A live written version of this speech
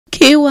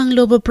Iwang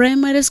Lobo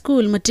Primary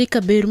School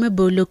matika berme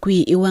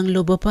bolokwi Iwang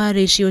Lobo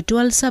Parish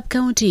Otwal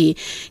Sub-County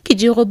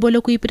kijiro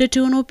bolokwi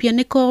petetuno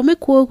piane korme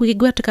kuo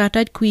kigwat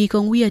katat kwi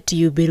kongwi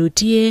atiyo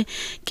berutie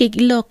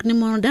kiglok ni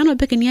monodano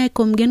pekeni ay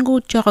komgen go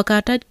choko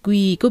katat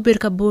kwi go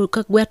berka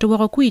gwat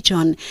wako kwi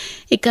chon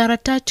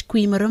ikaratat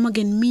kwi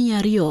maromagen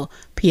miyario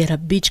Pierre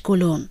Beach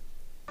Colon.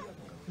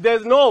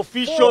 There's no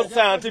official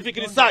scientific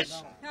research.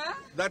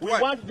 We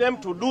want them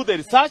to do the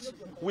research.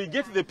 We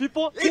get the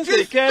people, since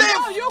they came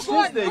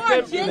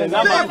in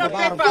a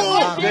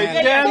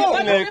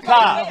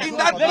car.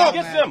 Let's get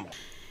them.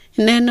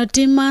 Neno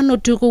timano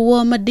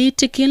tukuwa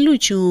maditi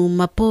kinluchu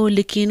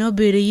mapoli kino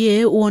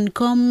biriye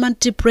uonkom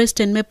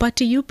anti-president me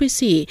party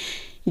UPC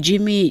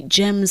Jimmy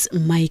James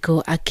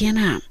Michael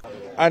Akena.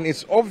 And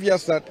it's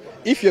obvious that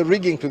if you're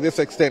rigging to this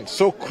extent,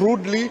 so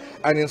crudely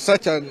and in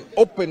such an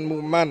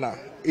open manner,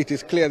 it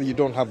is clear that you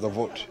don't have the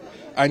vote.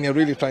 And you're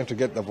really trying to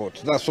get the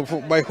vote. So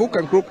by hook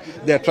and crook,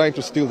 they're trying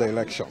to steal the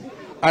election.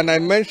 And I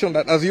mentioned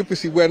that as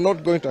UPC, we're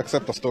not going to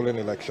accept a stolen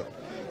election.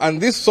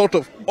 And this sort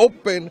of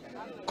open,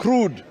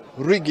 crude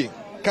rigging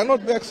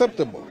cannot be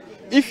acceptable.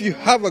 If you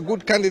have a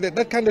good candidate,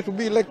 that candidate will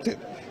be elected.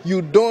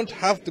 You don't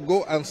have to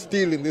go and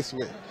steal in this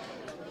way.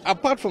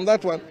 Apart from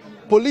that one,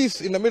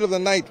 police in the middle of the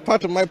night,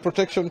 part of my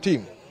protection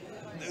team,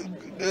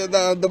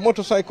 the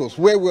motorcycles,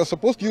 where we were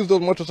supposed to use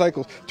those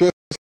motorcycles to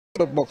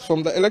escort box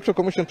from the electoral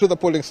commission to the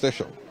polling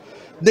station.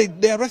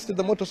 They arrested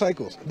the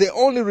motorcycles. They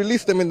only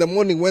released them in the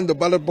morning when the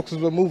ballot boxes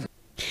were moved.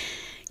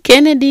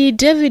 Kennedy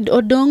David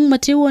Odong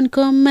matiwon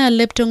kom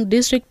Leptong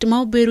district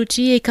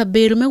mauberuti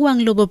kaberu me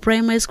Wang Lobo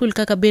Primary School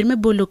kakaberu me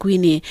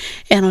bolokwini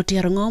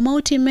enotiaro ngoma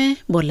utime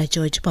bola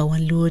George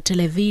Pawan Luo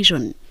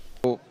Television.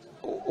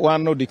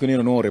 One no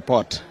dikunino no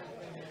report.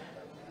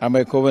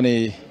 Ame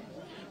kovani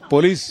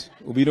police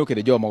ubiro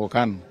kede jo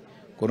magokan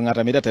kur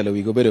ngata mida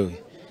telewigo bedo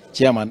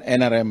chairman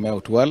NRM me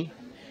Otwal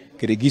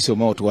kede giso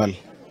me Otwal.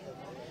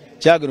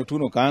 Chagno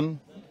tuno kan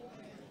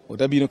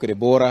utabino kede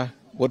bora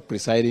board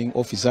presiding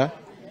officer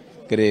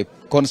kede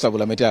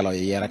constable ametalo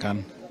yera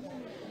kan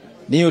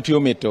ni otio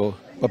meto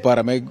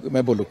papara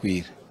me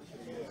bolokwir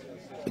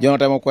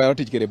jonata mo kwa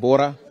otich kede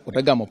bora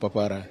utagamo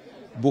papara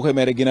buke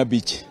mere gina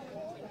beach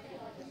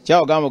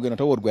chao gamo gino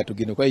to wor gweto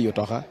gino kwa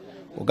yotoka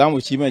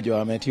ogamo chime jo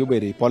ametio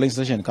beri polling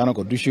station kano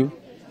ko dushu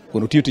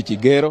kono tiuti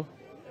chigero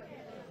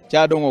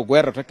cha dongo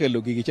gwerro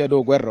takelo gigi cha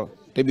do gwerro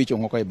te bicho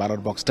ngoko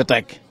ballot box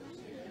tatek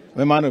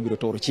me mano biro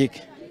toro chik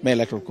me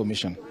electoral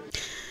commission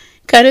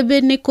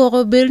Karebe ni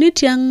koro berni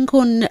tiang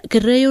kon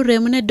kereyo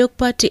remne dok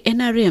party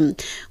NRM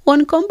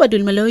on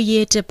kombadul malo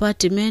yete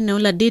party meno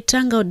la di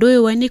Tanga Odoi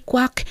wani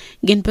kwak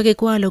gen peke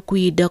kwalo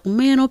kui dok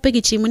meno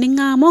peke chimuni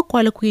ngamo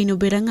kwalo kui no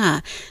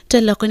beranga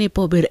telokoni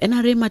pober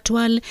NRM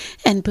atwal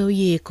NPO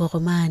ye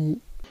koroman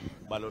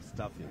Ballot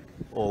stuffing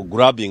or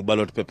grabbing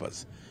ballot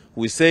papers.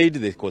 We said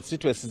the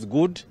constituency is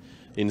good.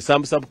 In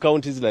some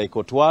sub-counties like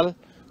Otwal,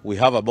 we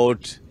have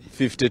about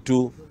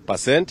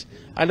 52%,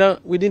 and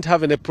we didn't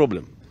have any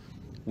problem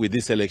with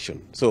this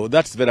election. So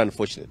that's very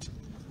unfortunate.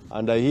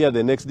 And I hear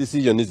the next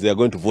decision is they are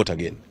going to vote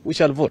again. We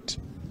shall vote.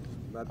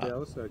 But they are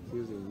also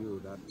accusing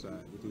you that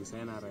it is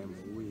NRM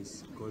who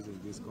is causing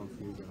this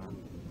confusion and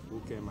who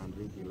came and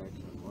rigged the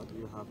election. What do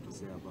you have to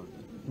say about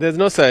it? There's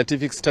no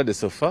scientific study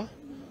so far.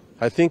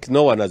 I think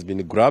no one has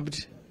been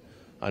grabbed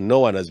and no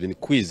one has been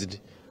quizzed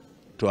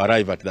to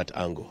arrive at that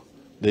angle.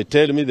 They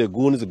tell me the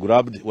goons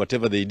grabbed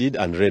whatever they did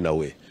and ran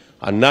away.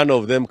 And none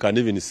of them can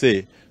even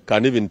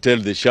tell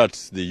the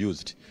shots they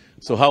used.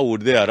 So how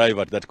would they arrive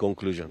at that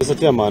conclusion? Mr.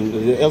 Chairman,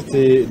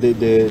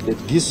 the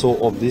GISO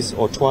of this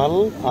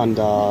Otwal and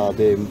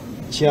the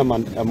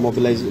chairman,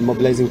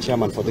 mobilizing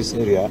chairman for this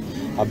area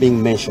are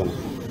being mentioned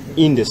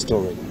in the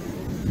story.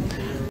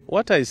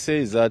 What I say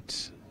is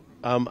that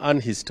I'm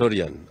an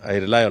historian. I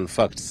rely on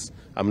facts.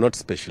 I'm not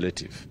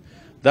speculative.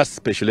 That's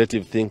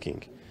speculative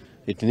thinking.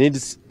 It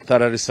needs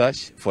thorough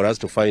research for us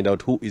to find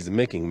out who is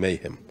making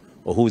mayhem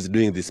or who is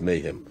doing this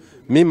mayhem.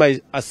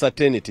 My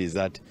certainty is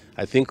that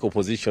I think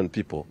opposition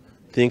people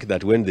think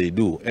that when they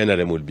do,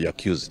 NRM will be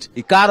accused.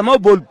 Ikarmo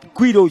bol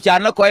kuido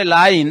chana koi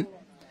line.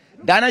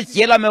 Dana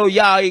chela me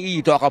ya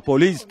itoka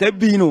police te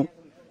bino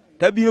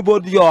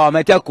bod yo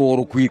meta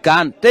koru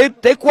kuikan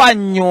te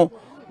kwanyo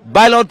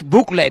ballot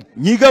booklet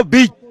nyiga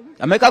beach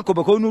ameka ko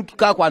bako nut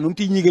ka kwa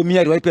nunti nyiga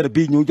miya ro per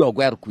beach nyu jo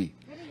gwer kui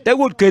te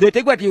would kede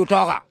te gwati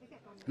utoka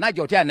na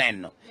jo te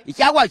nenno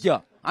ichagwa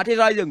cho ati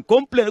raisen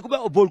complain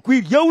ko bol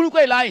kui yewu ko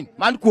line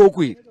man ko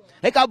kui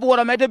e ka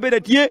bora mete bede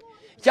tie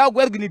cha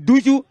gwer gini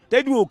duju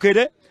te du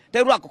kede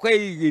te ro ko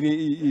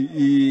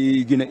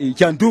gini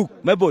chandu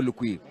me bol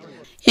kui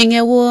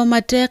Ingewo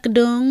matek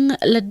dong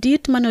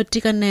ladit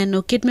manotika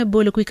neno kit me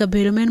bolo kui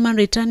kabelo men man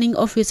returning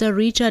officer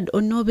Richard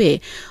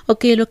Onobe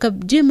okelo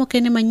kab jimo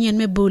kene manyen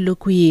me bolo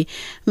kui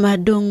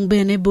madong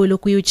bene bolo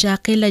kui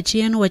uchake la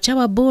chien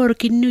wachawa bor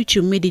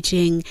kinuchu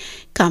medicheng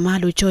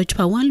Kamalu George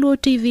Pawan Luo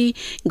TV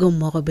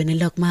gomoro bene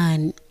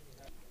Lokman.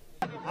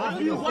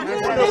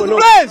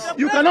 Please,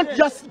 you cannot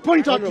just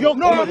point out your...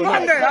 No,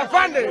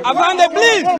 Afande, please.